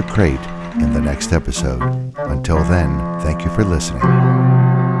open another crate in the next episode. Until then, thank you for listening.